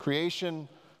creation,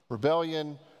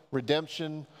 rebellion,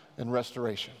 redemption, and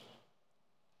restoration.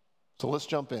 So let's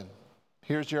jump in.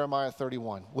 Here's Jeremiah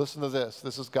 31. Listen to this.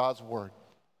 This is God's word.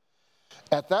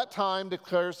 At that time,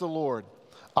 declares the Lord,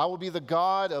 I will be the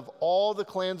God of all the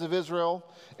clans of Israel,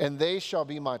 and they shall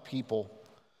be my people.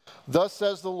 Thus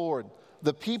says the Lord,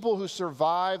 the people who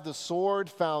survived the sword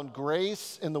found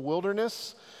grace in the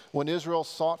wilderness when Israel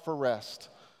sought for rest.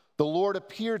 The Lord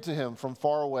appeared to him from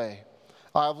far away.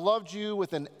 I have loved you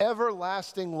with an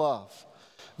everlasting love.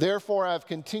 Therefore I have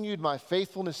continued my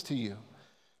faithfulness to you.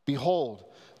 Behold,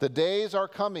 the days are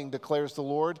coming, declares the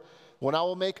Lord, when I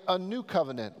will make a new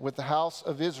covenant with the house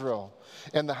of Israel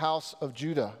and the house of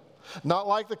Judah. Not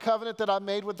like the covenant that I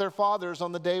made with their fathers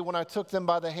on the day when I took them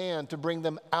by the hand to bring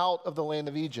them out of the land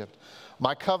of Egypt.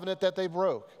 My covenant that they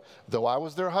broke, though I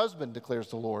was their husband, declares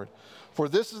the Lord. For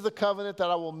this is the covenant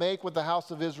that I will make with the house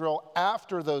of Israel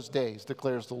after those days,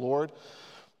 declares the Lord.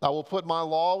 I will put my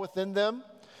law within them,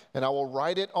 and I will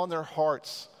write it on their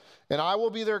hearts. And I will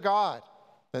be their God,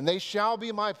 and they shall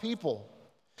be my people.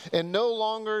 And no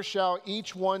longer shall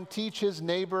each one teach his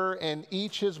neighbor and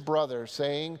each his brother,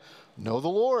 saying, Know the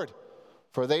Lord,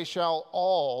 for they shall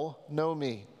all know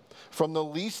me, from the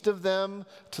least of them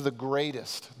to the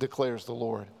greatest, declares the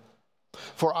Lord.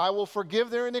 For I will forgive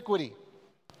their iniquity,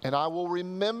 and I will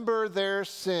remember their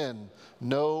sin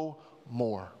no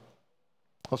more.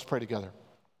 Let's pray together.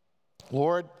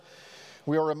 Lord,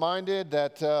 we are reminded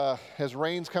that as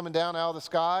rain's coming down out of the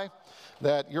sky,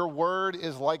 that your word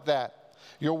is like that.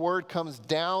 Your word comes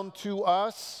down to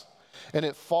us, and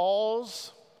it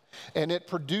falls, and it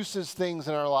produces things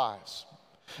in our lives.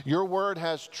 Your word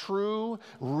has true,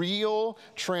 real,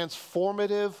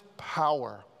 transformative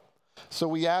power. So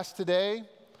we ask today,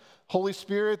 Holy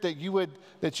Spirit, that you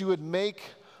would make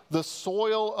the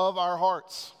soil of our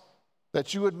hearts,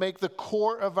 that you would make the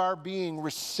core of our being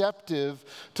receptive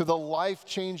to the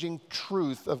life-changing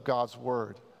truth of God's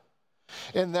word.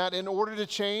 And that in order to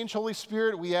change, Holy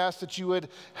Spirit, we ask that you would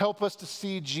help us to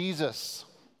see Jesus.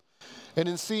 And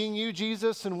in seeing you,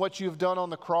 Jesus, and what you've done on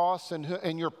the cross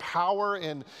and your power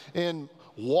in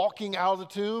walking out of the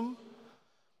tomb,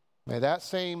 may that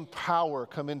same power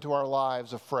come into our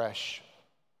lives afresh.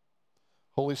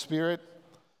 Holy Spirit,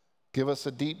 give us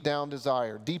a deep down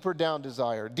desire to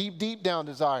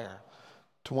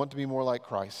want to be more like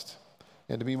Christ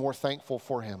and to be more thankful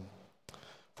for him.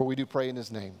 For we do pray in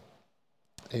his name.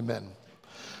 Amen.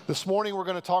 This morning we're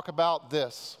going to talk about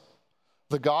this.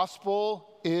 The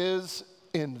gospel is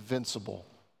invincible.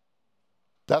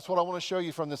 That's what I want to show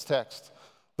you from this text.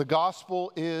 The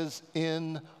gospel is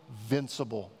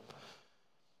invincible.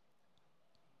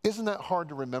 Isn't that hard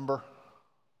to remember?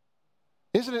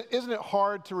 Isn't it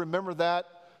hard to remember that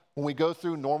when we go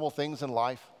through normal things in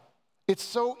life? It's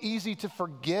so easy to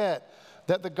forget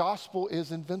that the gospel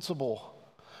is invincible.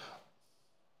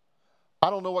 I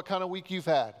don't know what kind of week you've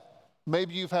had.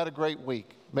 Maybe you've had a great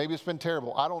week. Maybe it's been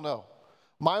terrible. I don't know.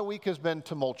 My week has been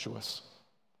tumultuous.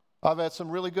 I've had some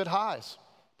really good highs.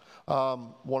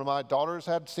 One of my daughters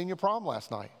had senior prom last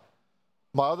night.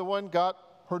 My other one got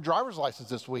her driver's license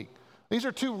this week. These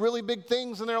are two really big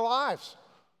things in their lives,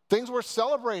 things we're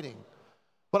celebrating.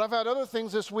 But I've had other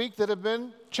things this week that have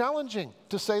been challenging,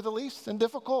 to say the least, and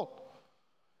difficult.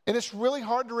 And it's really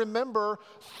hard to remember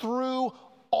through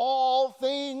all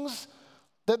things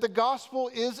that the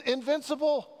gospel is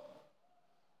invincible.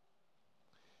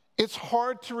 It's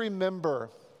hard to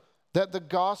remember that the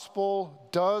gospel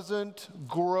doesn't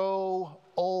grow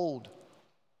old.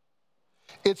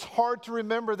 It's hard to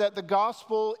remember that the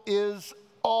gospel is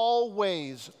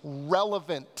always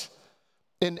relevant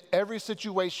in every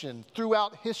situation,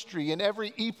 throughout history, in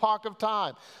every epoch of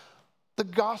time. The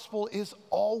gospel is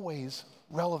always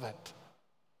relevant.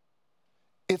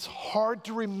 It's hard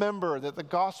to remember that the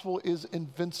gospel is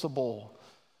invincible,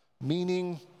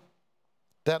 meaning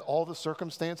that all the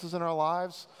circumstances in our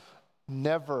lives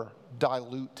never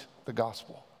dilute the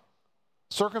gospel.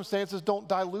 Circumstances don't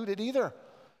dilute it either.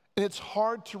 And it's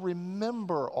hard to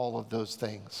remember all of those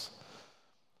things.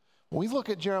 When we look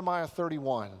at Jeremiah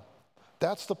 31,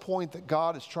 that's the point that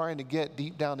God is trying to get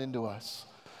deep down into us.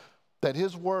 That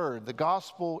his word, the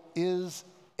gospel, is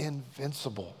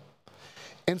invincible.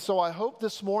 And so I hope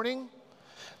this morning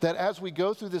that as we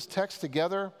go through this text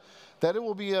together, that it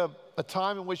will be a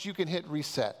time in which you can hit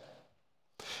reset.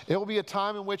 It will be a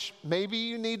time in which maybe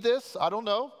you need this, I don't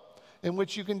know, in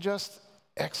which you can just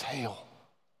exhale.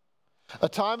 A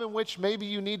time in which maybe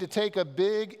you need to take a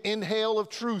big inhale of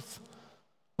truth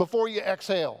before you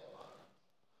exhale.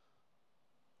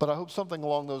 But I hope something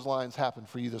along those lines happened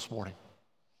for you this morning.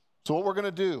 So what we're going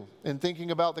to do in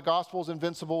thinking about the gospel is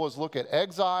invincible is look at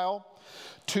exile,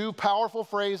 two powerful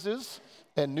phrases,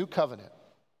 and new covenant.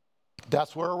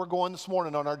 That's where we're going this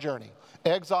morning on our journey.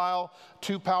 Exile,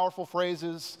 two powerful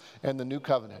phrases, and the new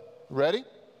covenant. Ready?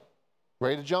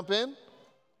 Ready to jump in?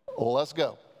 Well, let's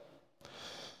go.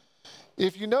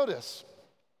 If you notice,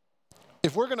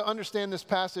 if we're going to understand this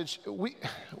passage,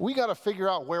 we got to figure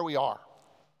out where we are.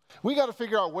 We got to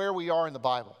figure out where we are in the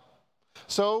Bible.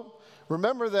 So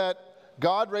remember that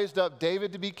God raised up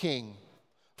David to be king.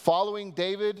 Following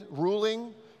David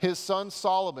ruling, his son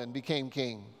Solomon became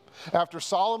king. After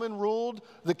Solomon ruled,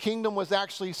 the kingdom was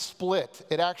actually split.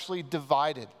 It actually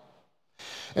divided.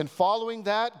 And following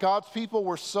that, God's people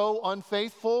were so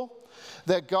unfaithful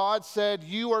that God said,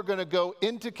 you are going to go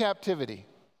into captivity.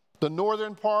 The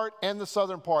northern part and the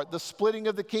southern part, the splitting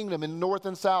of the kingdom in north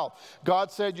and south.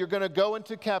 God said, you're going to go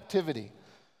into captivity.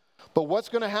 But what's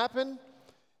going to happen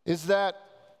is that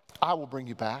I will bring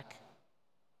you back.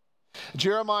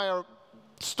 Jeremiah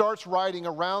starts writing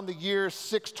around the year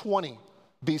 620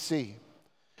 BC.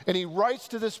 And he writes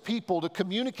to this people to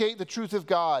communicate the truth of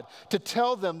God, to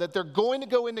tell them that they're going to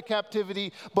go into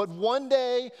captivity, but one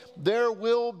day there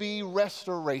will be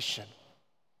restoration.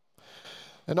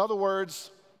 In other words,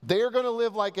 they're going to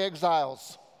live like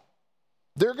exiles.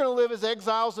 They're going to live as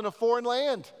exiles in a foreign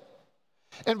land.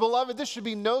 And beloved, this should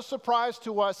be no surprise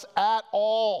to us at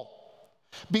all,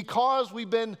 because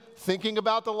we've been thinking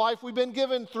about the life we've been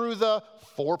given through the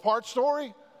 4-part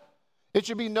story. It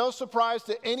should be no surprise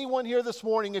to anyone here this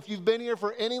morning, if you've been here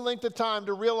for any length of time,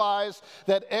 to realize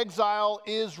that exile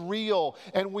is real,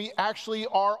 and we actually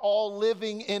are all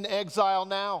living in exile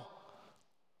now.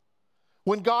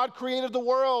 When God created the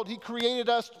world, He created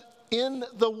us in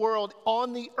the world,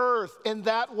 on the earth, and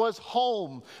that was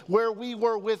home, where we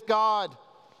were with God.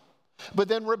 But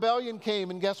then rebellion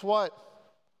came, and guess what?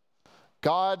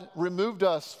 God removed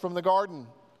us from the garden,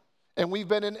 and we've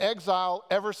been in exile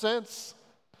ever since.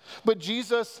 But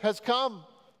Jesus has come,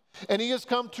 and He has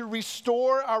come to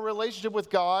restore our relationship with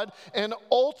God and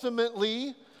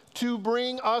ultimately to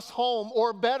bring us home,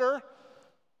 or better,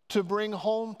 to bring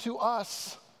home to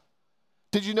us.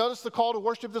 Did you notice the call to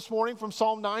worship this morning from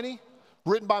Psalm 90,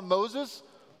 written by Moses?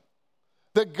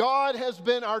 That God has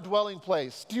been our dwelling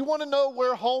place. Do you want to know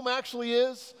where home actually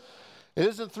is? It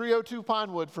isn't 302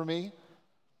 Pinewood for me.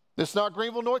 It's not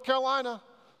Greenville, North Carolina.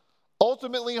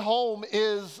 Ultimately, home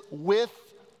is with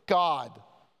God.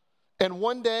 And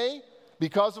one day,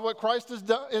 because of what Christ has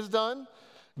done,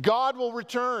 God will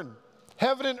return.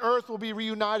 Heaven and earth will be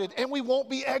reunited, and we won't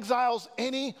be exiles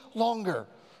any longer.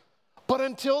 But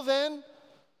until then,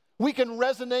 we can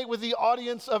resonate with the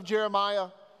audience of Jeremiah.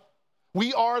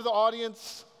 We are the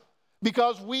audience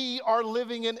because we are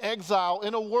living in exile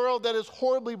in a world that is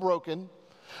horribly broken,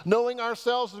 knowing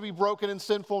ourselves to be broken and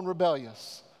sinful and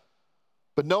rebellious,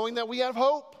 but knowing that we have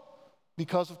hope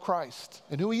because of Christ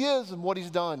and who He is and what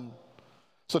He's done.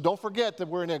 So don't forget that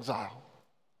we're in exile.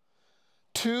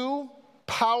 2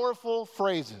 powerful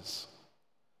phrases.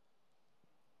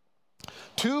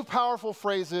 2 powerful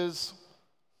phrases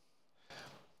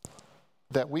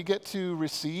that we get to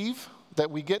receive,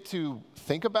 that we get to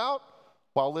think about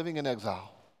while living in exile.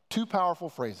 2 powerful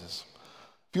phrases.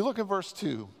 If you look in verse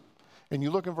 2 and you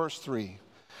look in verse 3,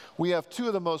 we have 2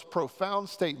 of the most profound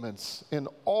statements in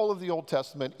all of the Old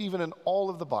Testament, even in all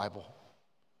of the Bible.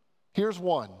 Here's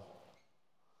one.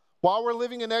 While we're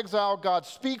living in exile, God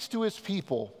speaks to His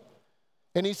people,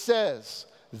 and He says,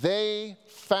 they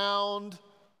found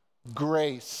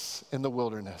grace in the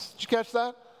wilderness. Did you catch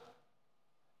that?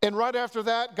 And right after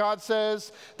that, God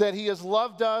says that He has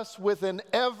loved us with an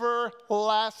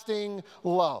everlasting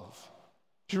love.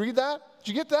 Did you read that? Did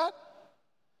you get that?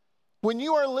 When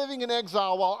you are living in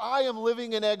exile, while I am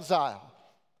living in exile,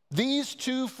 these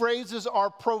 2 phrases are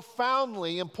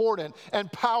profoundly important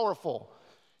and powerful.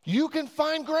 You can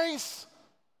find grace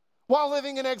while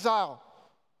living in exile,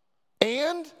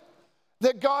 and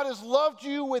that God has loved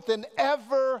you with an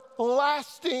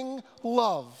everlasting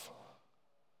love.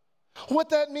 What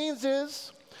that means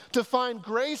is to find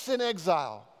grace in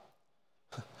exile.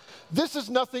 This is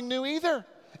nothing new either.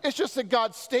 It's just that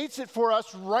God states it for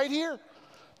us right here,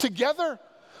 together,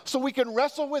 so we can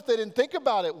wrestle with it and think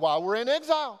about it while we're in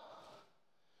exile.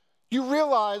 You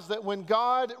realize that when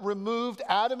God removed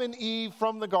Adam and Eve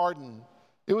from the garden,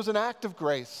 it was an act of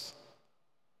grace.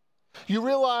 You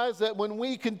realize that when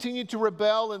we continued to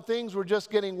rebel and things were just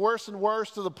getting worse and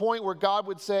worse to the point where God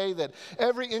would say that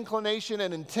every inclination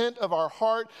and intent of our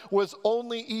heart was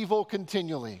only evil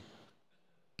continually.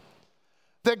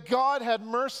 That God had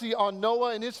mercy on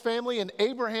Noah and his family and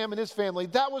Abraham and his family.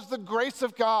 That was the grace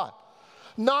of God.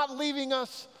 Not leaving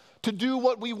us to do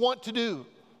what we want to do,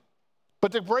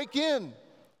 but to break in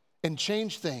and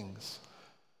change things.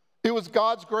 It was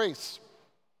God's grace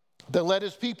that led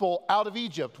his people out of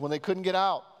Egypt when they couldn't get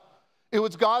out. It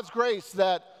was God's grace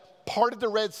that parted the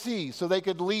Red Sea so they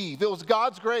could leave. It was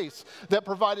God's grace that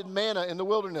provided manna in the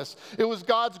wilderness. It was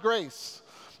God's grace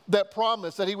that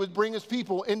promised that he would bring his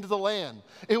people into the land.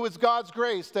 It was God's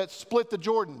grace that split the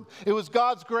Jordan. It was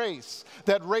God's grace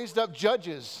that raised up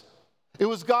judges. It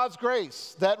was God's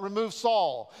grace that removed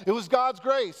Saul. It was God's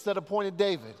grace that appointed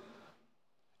David.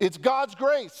 It's God's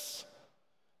grace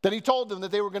that he told them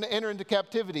that they were going to enter into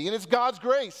captivity. And it's God's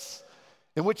grace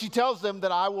in which he tells them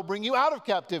that I will bring you out of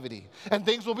captivity and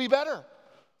things will be better.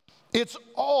 It's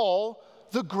all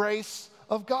the grace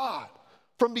of God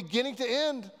from beginning to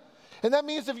end. And that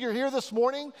means if you're here this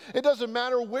morning, it doesn't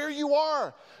matter where you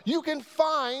are, you can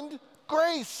find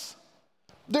grace.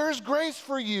 There is grace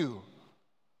for you.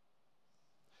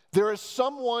 There is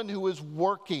someone who is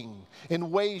working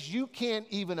in ways you can't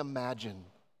even imagine.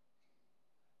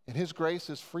 And his grace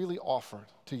is freely offered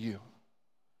to you.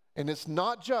 And it's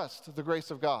not just the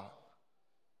grace of God.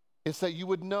 It's that you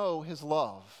would know his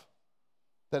love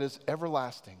that is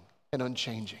everlasting and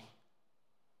unchanging.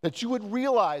 That you would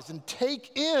realize and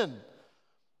take in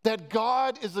that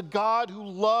God is a God who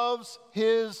loves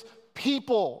his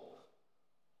people.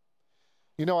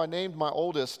 You know, I named my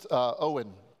oldest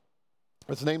Owen.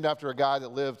 It's named after a guy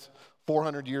that lived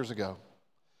 400 years ago.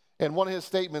 And one of his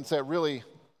statements that really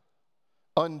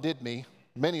undid me,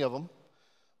 many of them,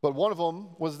 but one of them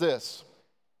was this.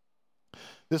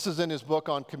 This is in his book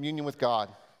on communion with God.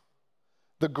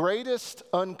 The greatest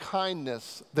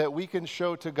unkindness that we can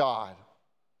show to God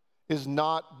is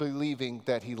not believing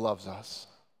that he loves us.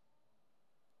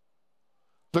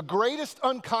 The greatest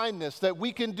unkindness that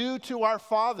we can do to our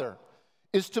Father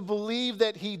is to believe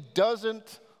that he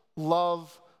doesn't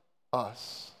love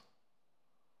us.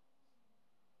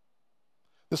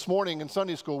 This morning in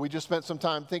Sunday school, we just spent some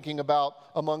time thinking about,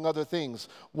 among other things,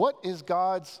 what is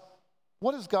God's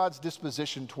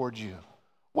disposition towards you?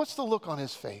 What's the look on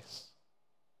his face?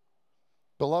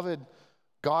 Beloved,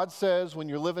 God says when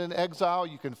you're living in exile,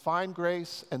 you can find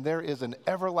grace, and there is an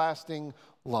everlasting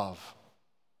love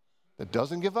that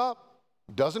doesn't give up,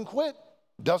 doesn't quit,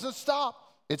 doesn't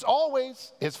stop. It's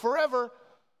always, it's forever.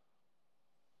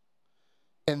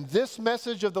 And this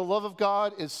message of the love of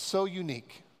God is so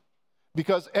unique.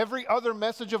 Because every other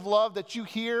message of love that you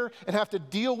hear and have to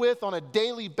deal with on a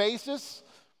daily basis,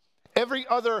 every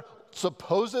other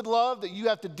supposed love that you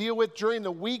have to deal with during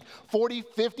the week, 40,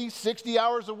 50, 60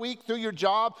 hours a week through your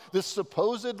job, this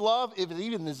supposed love, if it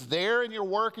even is there in your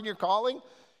work and your calling,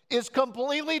 is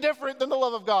completely different than the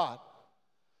love of God.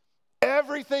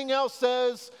 Everything else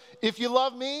says, if you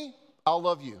love me, I'll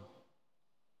love you.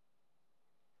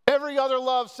 Every other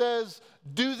love says,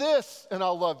 do this and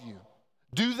I'll love you.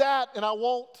 Do that and I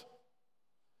won't.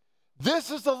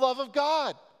 This is the love of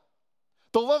God.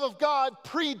 The love of God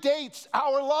predates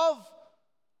our love.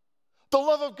 The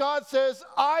love of God says,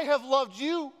 I have loved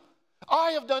you.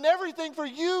 I have done everything for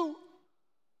you.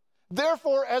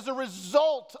 Therefore, as a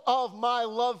result of my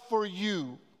love for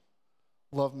you,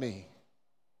 love me.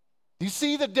 Do you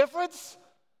see the difference?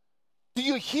 Do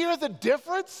you hear the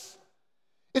difference?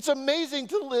 It's amazing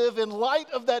to live in light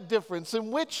of that difference,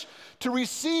 in which to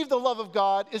receive the love of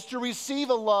God is to receive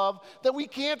a love that we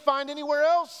can't find anywhere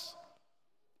else.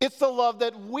 It's the love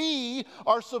that we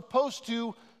are supposed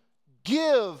to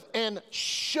give and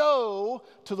show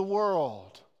to the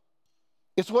world.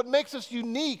 It's what makes us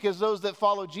unique as those that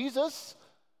follow Jesus,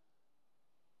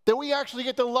 that we actually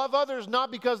get to love others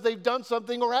not because they've done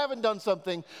something or haven't done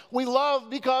something. We love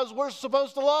because we're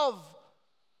supposed to love.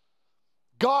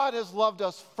 God has loved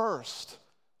us first.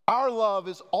 Our love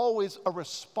is always a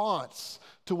response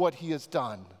to what he has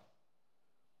done.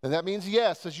 And that means,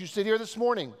 yes, as you sit here this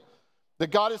morning,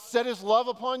 that God has set his love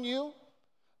upon you,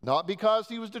 not because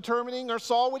he was determining or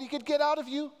saw what he could get out of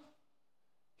you.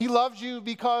 He loved you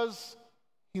because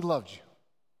he loved you.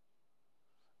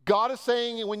 God is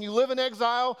saying when you live in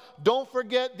exile, don't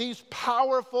forget these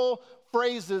powerful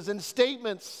phrases and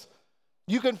statements.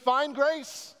 You can find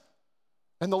grace.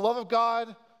 And the love of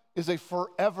God is a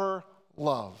forever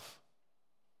love.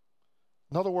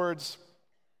 In other words,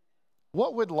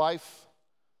 what would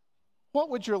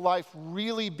your life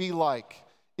really be like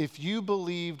if you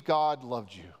believed God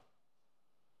loved you?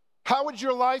 How would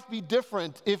your life be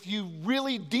different if you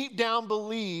really deep down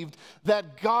believed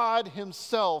that God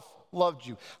himself loved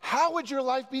you? How would your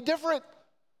life be different?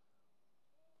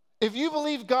 If you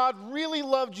believed God really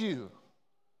loved you,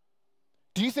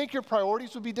 do you think your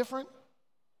priorities would be different?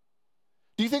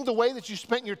 Do you think the way that you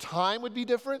spent your time would be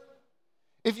different?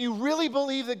 If you really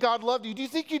believe that God loved you, do you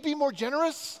think you'd be more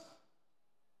generous?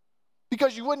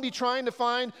 Because you wouldn't be trying to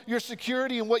find your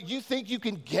security in what you think you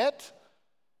can get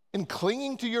and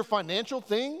clinging to your financial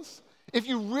things? If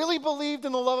you really believed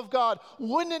in the love of God,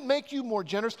 wouldn't it make you more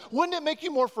generous? Wouldn't it make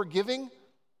you more forgiving?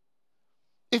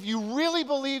 If you really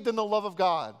believed in the love of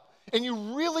God and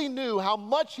you really knew how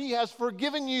much He has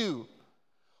forgiven you,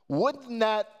 wouldn't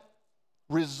that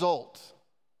result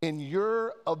in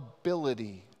your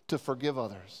ability to forgive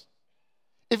others?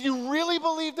 If you really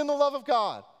believed in the love of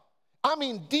God, I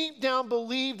mean deep down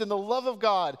believed in the love of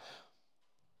God,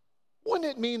 wouldn't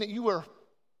it mean that you were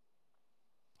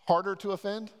harder to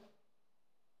offend?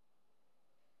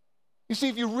 You see,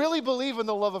 if you really believe in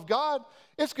the love of God,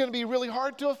 it's going to be really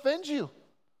hard to offend you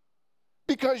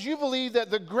because you believe that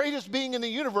the greatest being in the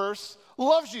universe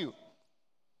loves you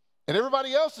and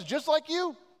everybody else is just like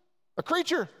you, a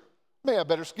creature. May have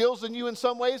better skills than you in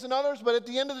some ways than others, but at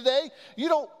the end of the day, you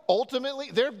don't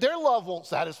ultimately, their love won't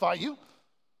satisfy you,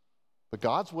 but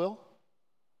God's will.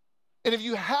 And if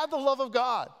you had the love of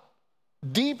God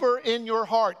deeper in your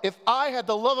heart, if I had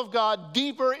the love of God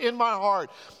deeper in my heart,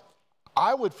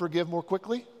 I would forgive more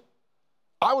quickly.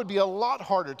 I would be a lot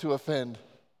harder to offend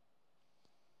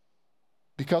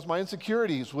because my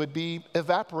insecurities would be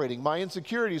evaporating. My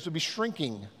insecurities would be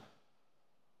shrinking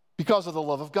because of the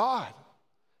love of God.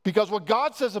 Because what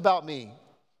God says about me,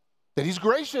 that He's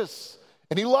gracious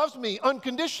and He loves me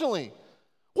unconditionally,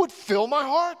 would fill my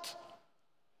heart.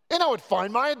 And I would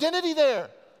find my identity there.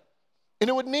 And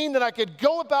it would mean that I could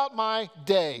go about my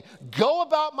day, go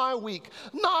about my week,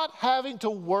 not having to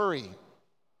worry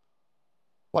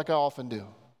like I often do.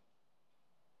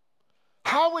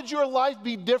 How would your life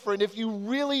be different if you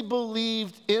really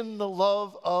believed in the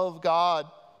love of God?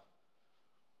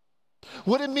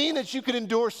 Would it mean that you could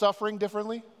endure suffering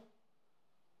differently?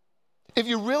 If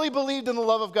you really believed in the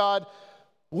love of God,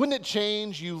 wouldn't it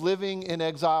change you living in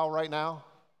exile right now?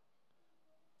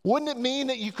 Wouldn't it mean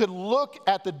that you could look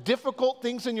at the difficult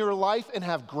things in your life and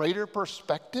have greater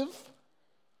perspective?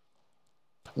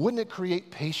 Wouldn't it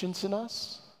create patience in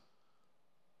us?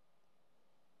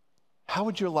 How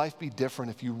would your life be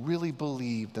different if you really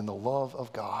believed in the love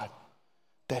of God,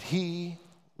 that He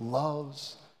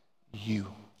loves you?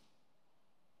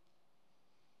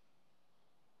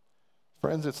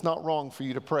 Friends, it's not wrong for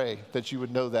you to pray that you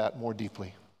would know that more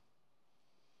deeply.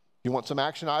 You want some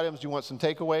action items? You want some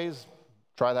takeaways?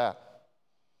 Try that.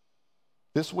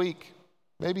 This week,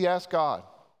 maybe ask God,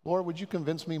 Lord, would you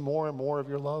convince me more and more of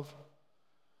your love?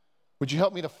 Would you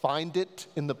help me to find it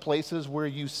in the places where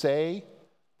you say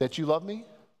that you love me?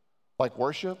 Like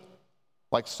worship,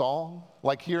 like song,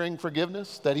 like hearing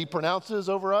forgiveness that He pronounces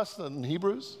over us in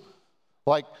Hebrews,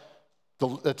 like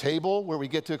the table where we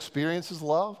get to experience His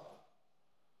love.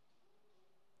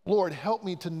 Lord, help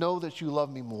me to know that you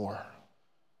love me more.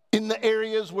 In the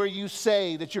areas where you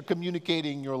say that you're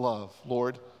communicating your love,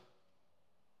 Lord,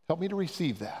 help me to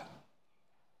receive that.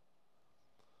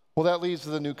 Well, that leads to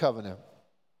the new covenant.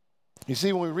 You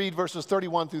see, when we read verses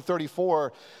 31 through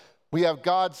 34, we have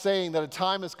God saying that a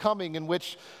time is coming in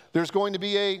which there's going to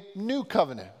be a new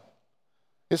covenant.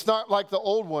 It's not like the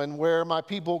old one where my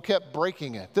people kept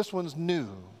breaking it. This one's new.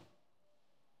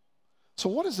 So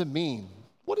what does it mean?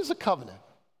 What is a covenant?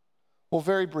 Well,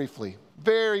 very briefly,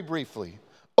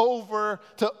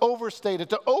 to overstate it,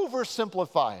 to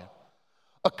oversimplify it,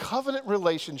 a covenant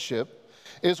relationship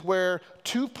is where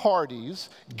two parties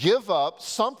give up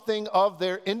something of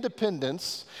their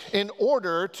independence in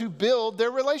order to build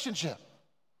their relationship.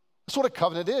 That's what a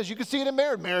covenant is. You can see it in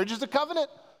marriage. Marriage is a covenant.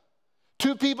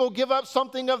 Two people give up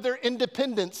something of their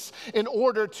independence in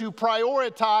order to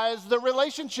prioritize the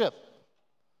relationship.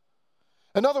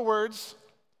 In other words,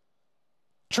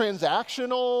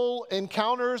 transactional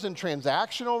encounters and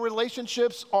transactional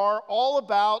relationships are all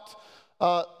about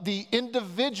the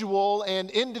individual and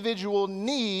individual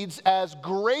needs as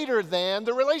greater than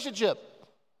the relationship.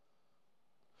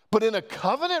 But in a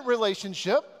covenant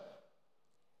relationship,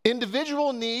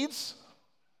 individual needs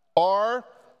are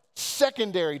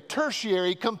secondary,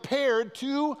 tertiary compared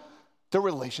to the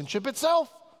relationship itself.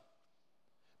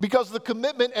 Because the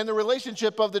commitment and the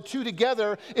relationship of the two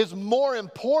together is more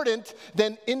important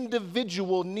than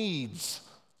individual needs.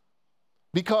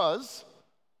 Because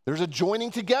there's a joining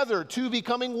together, two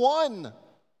becoming one.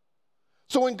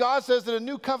 So when God says that a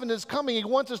new covenant is coming, He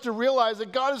wants us to realize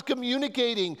that God is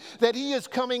communicating that He is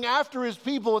coming after His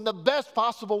people in the best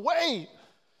possible way.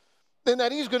 And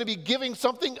that He's going to be giving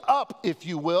something up, if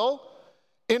you will,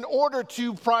 in order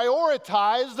to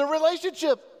prioritize the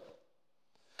relationship.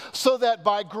 so that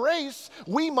by grace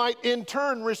we might in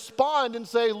turn respond and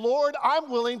say, Lord, I'm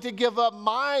willing to give up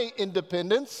my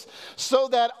independence so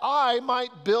that I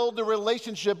might build a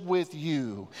relationship with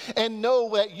you and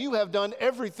know that you have done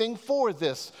everything for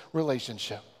this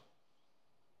relationship.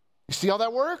 You see how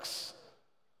that works?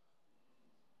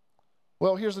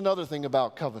 Well, here's another thing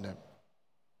about covenant.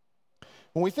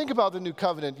 When we think about the new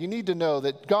covenant, you need to know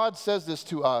that God says this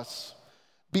to us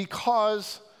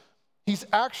because he's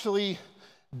actually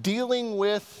dealing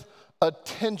with a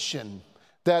tension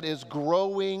that is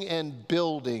growing and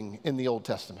building in the Old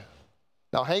Testament.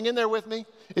 Now, hang in there with me.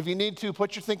 If you need to,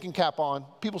 put your thinking cap on.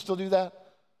 People still do that?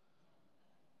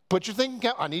 Put your thinking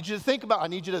cap. I need you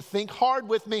to think hard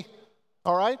with me,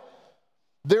 all right?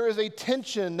 There is a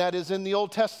tension that is in the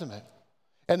Old Testament,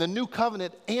 and the new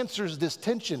covenant answers this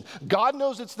tension. God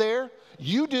knows it's there.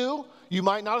 You do. You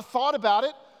might not have thought about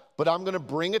it, but I'm going to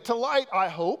bring it to light, I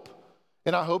hope.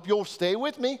 And I hope you'll stay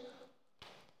with me.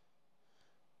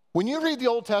 When you read the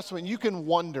Old Testament, you can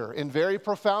wonder in very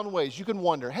profound ways. You can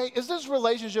wonder, hey, is this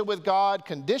relationship with God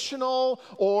conditional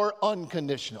or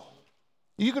unconditional?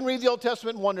 You can read the Old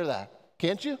Testament and wonder that,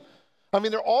 can't you? I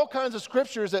mean, there are all kinds of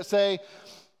scriptures that say,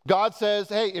 God says,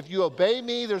 hey, if you obey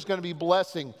me, there's going to be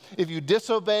blessing. If you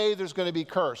disobey, there's going to be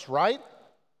curse, right?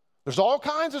 There's all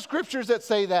kinds of scriptures that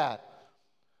say that.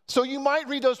 So you might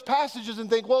read those passages and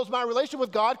think, well, is my relationship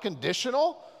with God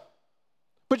conditional?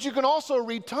 But you can also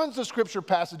read tons of scripture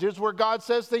passages where God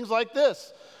says things like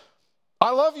this.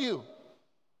 I love you.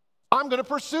 I'm going to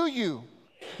pursue you.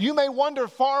 You may wander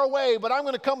far away, but I'm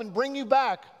going to come and bring you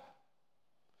back.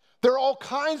 There are all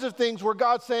kinds of things where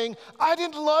God's saying, I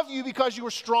didn't love you because you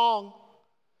were strong.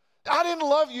 I didn't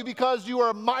love you because you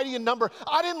were mighty in number.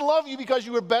 I didn't love you because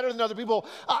you were better than other people.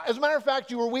 As a matter of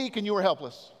fact, you were weak and you were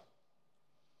helpless.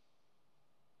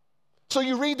 So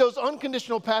you read those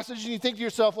unconditional passages and you think to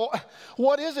yourself, well,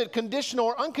 what is it, conditional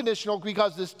or unconditional?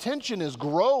 Because this tension is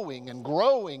growing and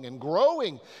growing and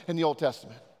growing in the Old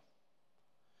Testament.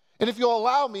 And if you'll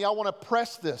allow me, I want to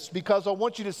press this because I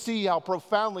want you to see how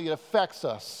profoundly it affects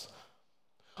us.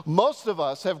 Most of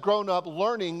us have grown up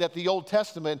learning that the Old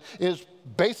Testament is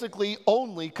basically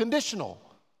only conditional.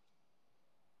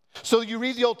 So you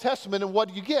read the Old Testament and what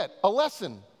do you get? A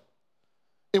lesson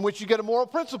in which you get a moral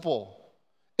principle,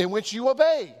 in which you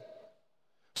obey,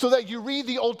 so that you read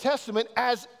the Old Testament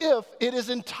as if it is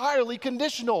entirely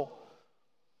conditional.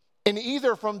 And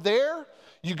either from there,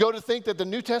 you go to think that the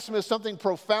New Testament is something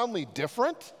profoundly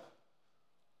different,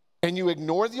 and you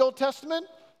ignore the Old Testament,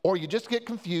 or you just get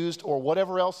confused, or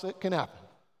whatever else it can happen.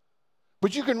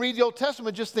 But you can read the Old Testament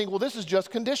and just think, well, this is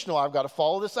just conditional. I've got to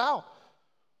follow this out.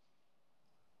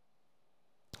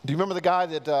 Do you remember the guy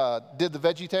that did the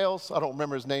Veggie Tales? I don't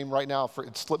remember his name right now.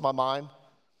 It slipped my mind.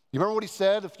 You remember what he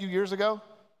said a few years ago?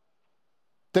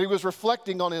 That he was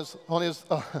reflecting on his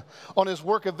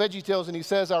work of VeggieTales, and he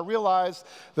says, I realized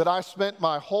that I spent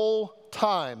my whole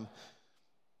time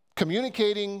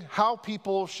communicating how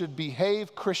people should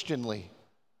behave Christianly,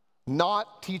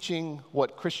 not teaching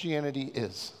what Christianity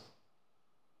is.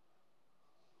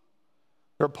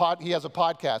 He has a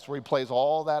podcast where he plays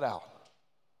all that out.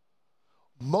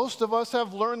 Most of us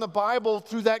have learned the Bible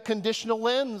through that conditional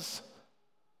lens.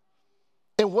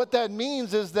 And what that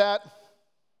means is that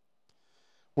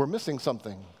we're missing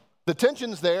something. The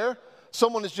tension's there.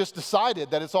 Someone has just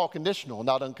decided that it's all conditional,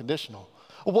 not unconditional.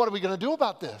 Well, what are we going to do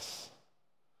about this?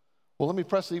 Well, let me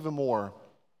press it even more.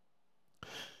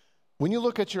 When you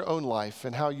look at your own life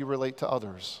and how you relate to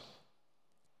others,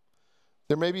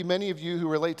 there may be many of you who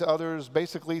relate to others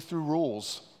basically through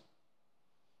rules.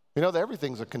 You know that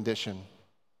everything's a condition.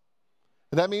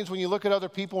 And that means when you look at other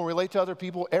people and relate to other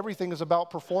people, everything is about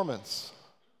performance.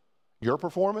 Your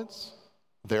performance,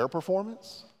 their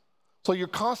performance. So you're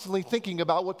constantly thinking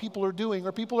about what people are doing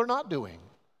or people are not doing.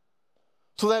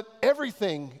 So that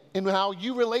everything in how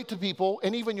you relate to people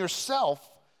and even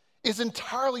yourself is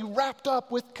entirely wrapped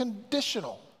up with a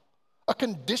conditional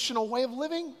way of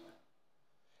living.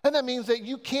 And that means that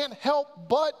you can't help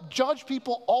but judge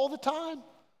people all the time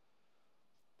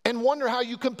and wonder how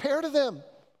you compare to them.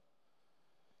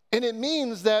 And it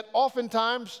means that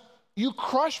oftentimes you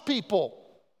crush people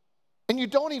and you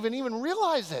don't even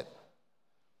realize it.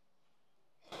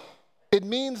 It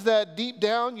means that deep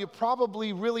down you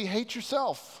probably really hate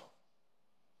yourself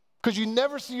because you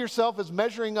never see yourself as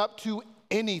measuring up to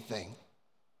anything.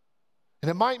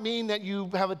 And it might mean that you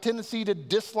have a tendency to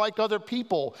dislike other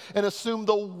people and assume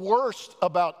the worst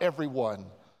about everyone.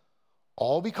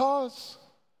 All because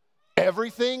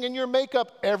everything in your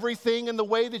makeup, everything in the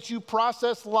way that you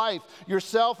process life,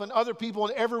 yourself and other people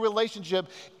in every relationship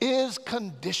is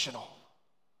conditional.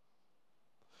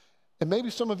 And maybe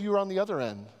some of you are on the other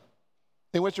end,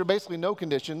 in which there are basically no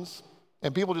conditions,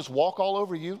 and people just walk all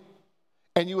over you,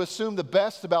 and you assume the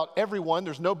best about everyone.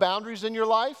 There's no boundaries in your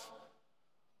life.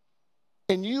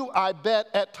 And you, I bet,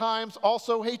 at times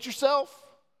also hate yourself.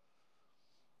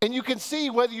 And you can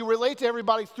see whether you relate to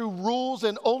everybody through rules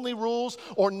and only rules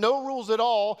or no rules at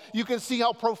all, you can see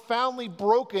how profoundly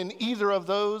broken either of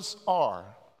those are.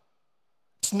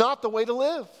 It's not the way to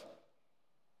live.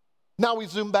 Now we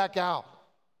zoom back out.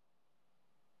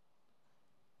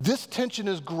 This tension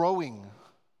is growing.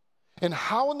 And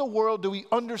how in the world do we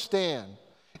understand?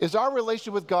 Is our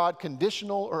relationship with God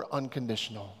conditional or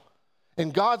unconditional?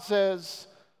 And God says,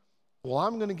 well,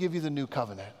 I'm going to give you the new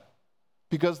covenant.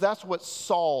 Because that's what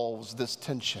solves this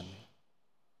tension.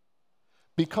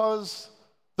 Because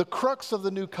the crux of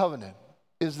the new covenant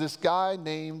is this guy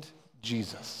named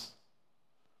Jesus.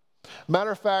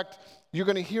 Matter of fact, you're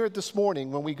going to hear it this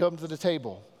morning when we come to the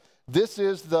table. This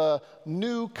is the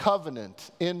new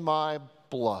covenant in my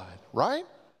blood, right?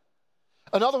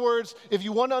 In other words, if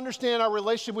you want to understand our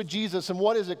relationship with Jesus and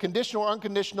what is it, conditional or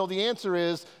unconditional, the answer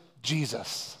is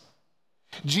Jesus.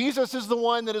 Jesus is the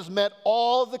one that has met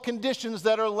all the conditions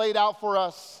that are laid out for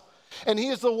us. And he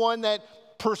is the one that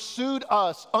pursued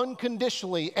us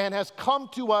unconditionally and has come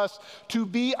to us to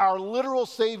be our literal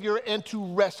Savior and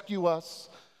to rescue us.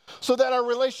 So that our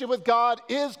relationship with God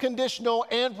is conditional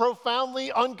and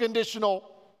profoundly unconditional.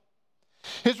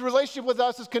 His relationship with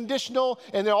us is conditional,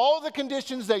 and there are all the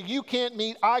conditions that you can't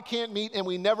meet, I can't meet, and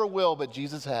we never will, but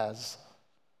Jesus has.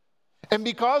 And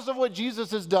because of what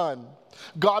Jesus has done,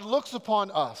 God looks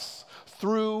upon us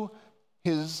through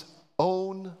his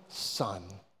own Son.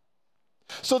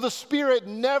 So the Spirit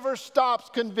never stops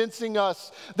convincing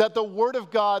us that the Word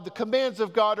of God, the commands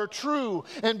of God are true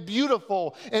and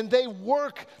beautiful, and they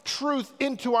work truth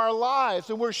into our lives,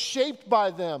 and we're shaped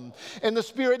by them. And the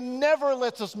Spirit never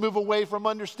lets us move away from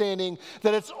understanding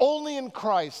that it's only in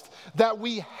Christ that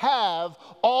we have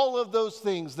all of those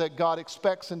things that God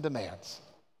expects and demands.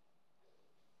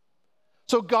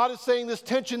 So God is saying this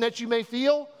tension that you may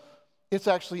feel, it's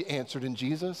actually answered in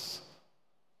Jesus.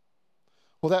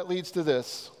 Well, that leads to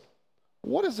this.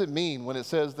 What does it mean when it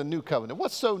says the new covenant?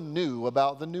 What's so new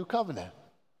about the new covenant?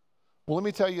 Well, let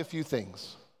me tell you a few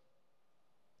things.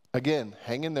 Again,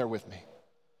 hang in there with me.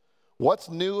 What's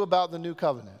new about the new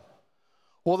covenant?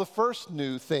 Well, the first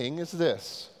new thing is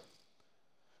this.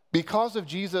 Because of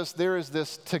Jesus, there is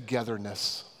this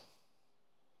togetherness.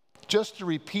 Just to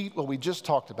repeat what we just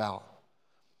talked about.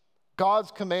 God's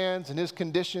commands and his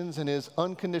conditions and his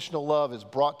unconditional love is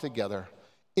brought together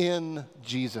in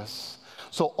Jesus.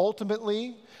 So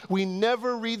ultimately, we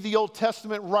never read the Old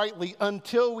Testament rightly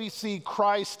until we see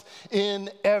Christ in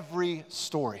every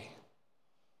story.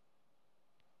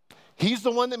 He's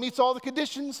the one that meets all the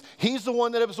conditions. He's the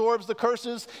one that absorbs the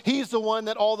curses. He's the one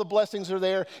that all the blessings are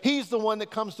there. He's the one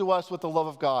that comes to us with the love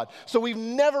of God. So we've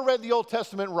never read the Old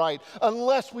Testament right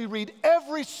unless we read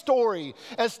every story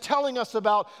as telling us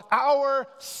about our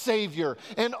Savior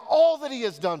and all that he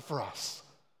has done for us.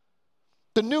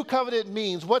 The new covenant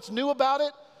means, what's new about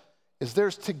it is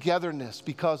there's togetherness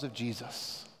because of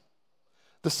Jesus.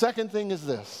 The second thing is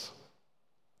this.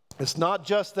 It's not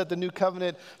just that the new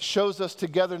covenant shows us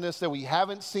togetherness that we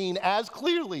haven't seen as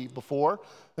clearly before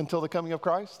until the coming of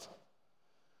Christ.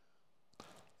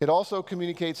 It also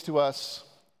communicates to us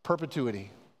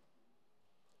perpetuity.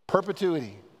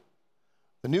 Perpetuity.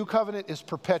 The new covenant is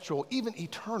perpetual, even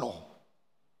eternal.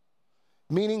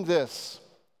 Meaning this,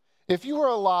 if you were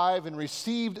alive and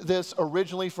received this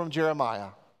originally from Jeremiah,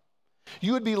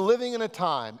 you would be living in a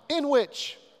time in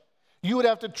which you would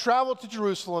have to travel to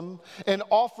Jerusalem and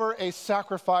offer a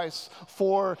sacrifice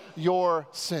for your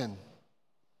sin.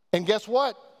 And guess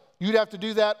what? You'd have to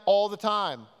do that all the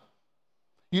time.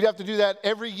 You'd have to do that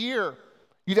every year.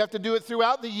 You'd have to do it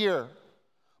throughout the year.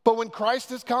 But when Christ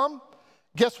has come,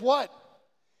 guess what?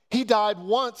 He died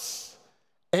once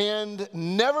and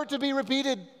never to be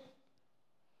repeated.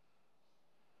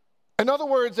 In other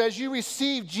words, as you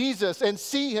receive Jesus and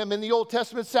see him in the Old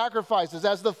Testament sacrifices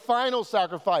as the final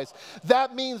sacrifice,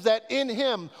 that means that in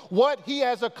him, what he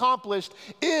has accomplished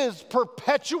is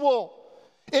perpetual.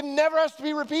 It never has to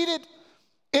be repeated.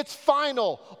 It's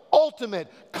final,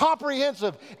 ultimate,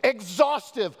 comprehensive,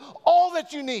 exhaustive, all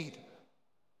that you need.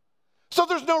 So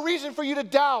there's no reason for you to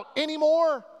doubt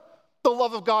anymore the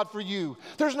love of God for you.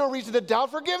 There's no reason to doubt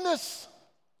forgiveness.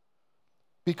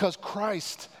 Because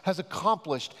Christ has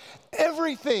accomplished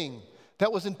everything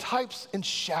that was in types and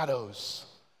shadows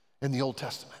in the Old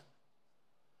Testament.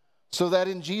 So that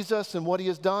in Jesus and what he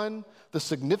has done, the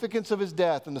significance of his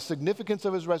death and the significance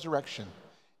of his resurrection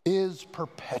is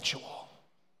perpetual.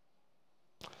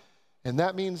 And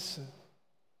that means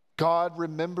God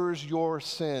remembers your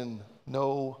sin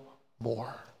no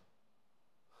more.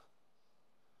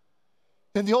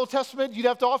 In the Old Testament, you'd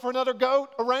have to offer another goat,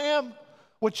 a ram,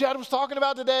 what Chad was talking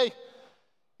about today.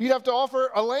 You'd have to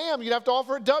offer a lamb. You'd have to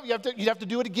offer a dove. You'd have to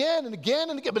do it again and again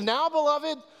and again. But now,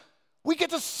 beloved, we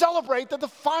get to celebrate that the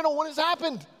final one has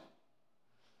happened.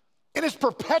 It is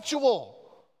perpetual.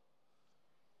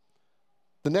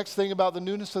 The next thing about the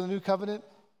newness of the new covenant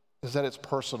is that it's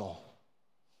personal.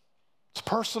 It's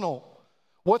personal.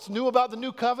 What's new about the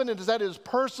new covenant is that it is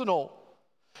personal.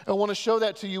 I want to show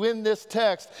that to you in this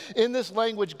text. In this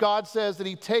language, God says that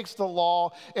he takes the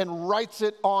law and writes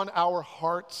it on our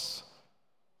hearts.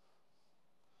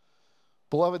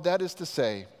 Beloved, that is to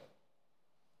say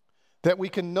that we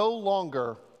can no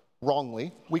longer,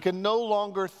 wrongly, we can no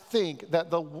longer think that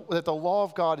the law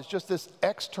of God is just this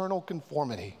external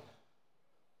conformity.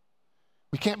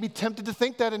 We can't be tempted to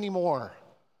think that anymore.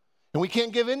 And we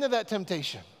can't give in to that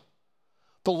temptation.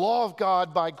 The law of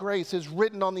God by grace is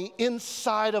written on the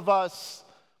inside of us,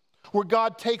 where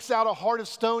God takes out a heart of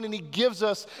stone and he gives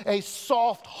us a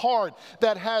soft heart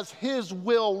that has his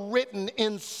will written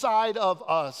inside of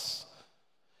us.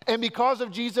 And because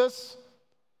of Jesus,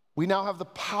 we now have the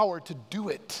power to do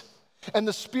it. And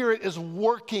the Spirit is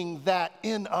working that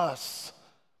in us.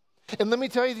 And let me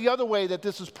tell you the other way that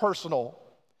this is personal.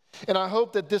 And I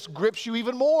hope that this grips you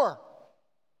even more.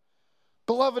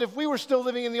 Beloved, if we were still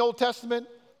living in the Old Testament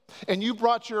and you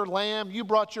brought your lamb, you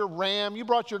brought your ram, you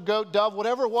brought your goat, dove,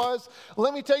 whatever it was,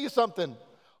 let me tell you something.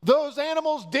 Those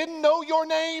animals didn't know your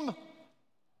name,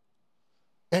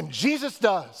 and Jesus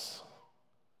does.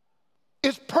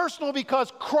 It's personal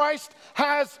because Christ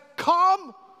has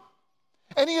come,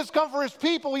 and he has come for his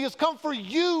people. He has come for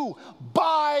you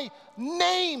by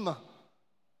name.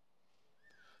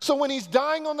 So when he's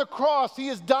dying on the cross, he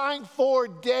is dying for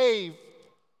Dave.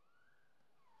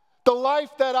 The life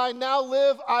that I now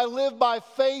live, I live by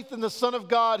faith in the Son of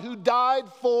God who died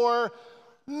for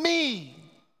me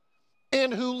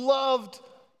and who loved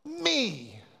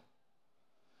me.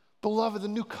 Beloved, the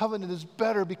new covenant is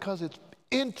better because it's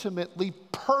intimately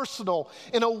personal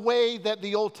in a way that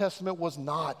the Old Testament was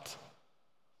not.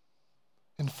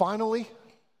 And finally,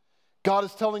 God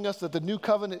is telling us that the new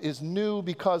covenant is new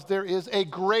because there is a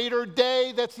greater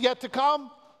day that's yet to come.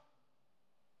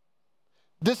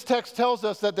 This text tells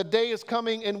us that the day is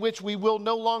coming in which we will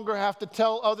no longer have to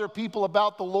tell other people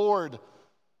about the Lord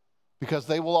because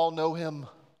they will all know him.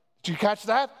 Did you catch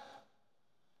that?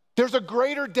 There's a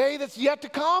greater day that's yet to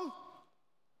come.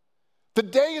 The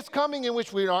day is coming in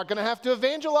which we are not going to have to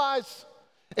evangelize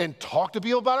and talk to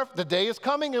people about it. The day is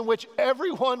coming in which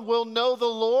everyone will know the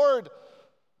Lord.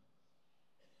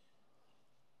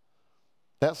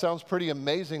 That sounds pretty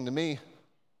amazing to me.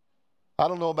 I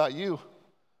don't know about you.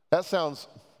 That sounds,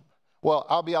 well,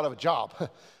 I'll be out of a job,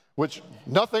 which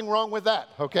nothing wrong with that,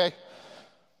 okay?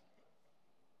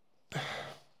 A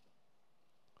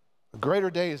greater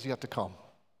day is yet to come.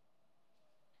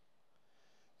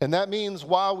 And that means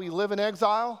while we live in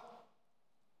exile,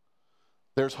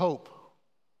 there's hope.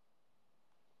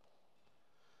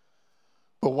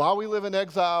 But while we live in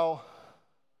exile,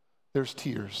 there's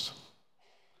tears.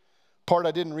 Part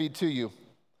I didn't read to you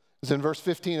is in verse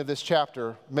 15 of this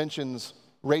chapter, mentions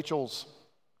Rachel's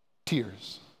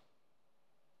tears.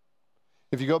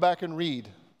 If you go back and read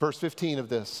verse 15 of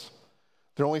this,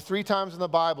 there are only 3 times in the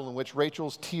Bible in which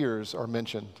Rachel's tears are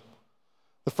mentioned.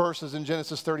 The first is in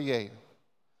Genesis 38,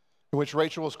 in which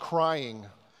Rachel is crying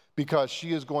because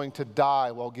she is going to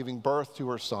die while giving birth to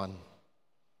her son.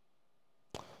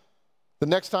 The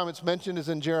next time it's mentioned is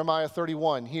in Jeremiah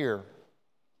 31 here,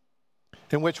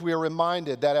 in which we are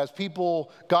reminded that as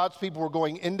God's people were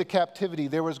going into captivity,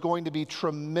 there was going to be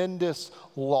tremendous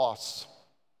loss.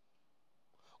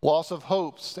 Loss of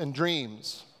hopes and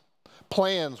dreams.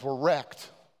 Plans were wrecked.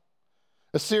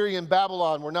 Assyria and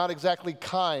Babylon were not exactly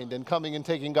kind in coming and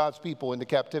taking God's people into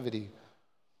captivity.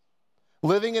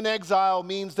 Living in exile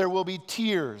means there will be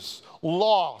tears,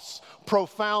 loss,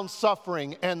 profound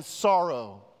suffering, and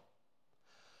sorrow.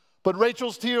 But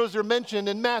Rachel's tears are mentioned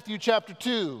in Matthew chapter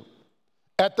 2.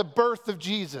 At the birth of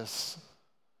Jesus,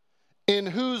 in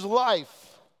whose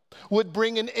life would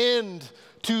bring an end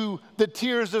to the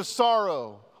tears of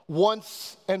sorrow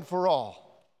once and for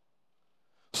all.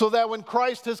 So that when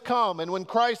Christ has come and when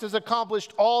Christ has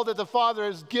accomplished all that the Father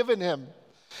has given him,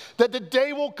 that the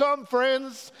day will come,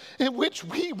 friends, in which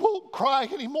we won't cry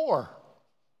anymore.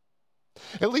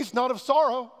 At least not of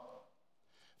sorrow.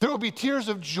 There will be tears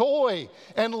of joy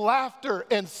and laughter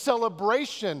and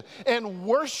celebration and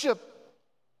worship.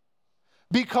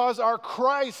 Because our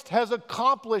Christ has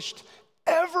accomplished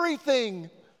everything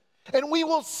And we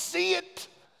will see it.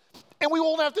 And we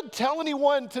won't have to tell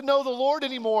anyone to know the Lord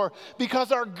anymore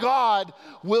because our God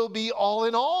will be all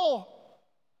in all.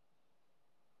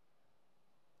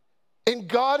 And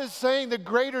God is saying the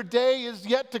greater day is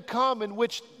yet to come in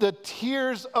which the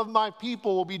tears of my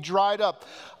people will be dried up.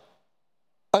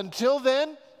 Until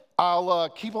then, I'll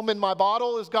keep them in my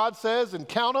bottle, as God says, and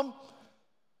count them.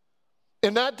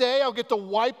 In that day, I'll get to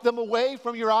wipe them away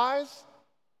from your eyes.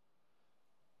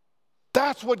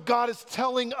 That's what God is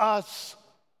telling us.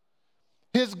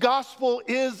 His gospel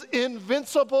is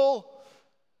invincible.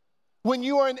 When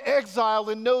you are in exile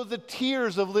and know the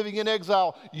tears of living in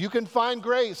exile, you can find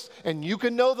grace and you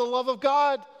can know the love of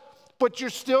God, but you're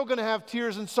still going to have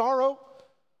tears and sorrow.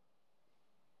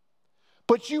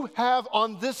 But you have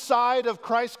on this side of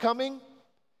Christ coming,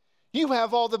 you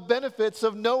have all the benefits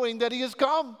of knowing that he has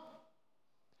come.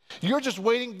 You're just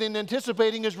waiting and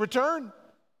anticipating his return.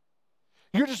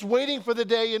 You're just waiting for the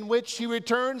day in which he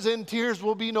returns and tears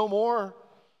will be no more.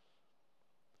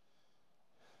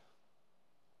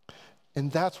 And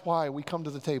that's why we come to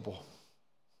the table,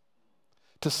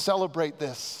 to celebrate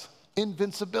this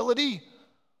invincibility.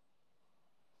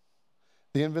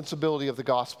 The invincibility of the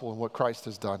gospel and what Christ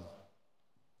has done.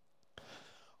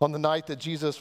 On the night that Jesus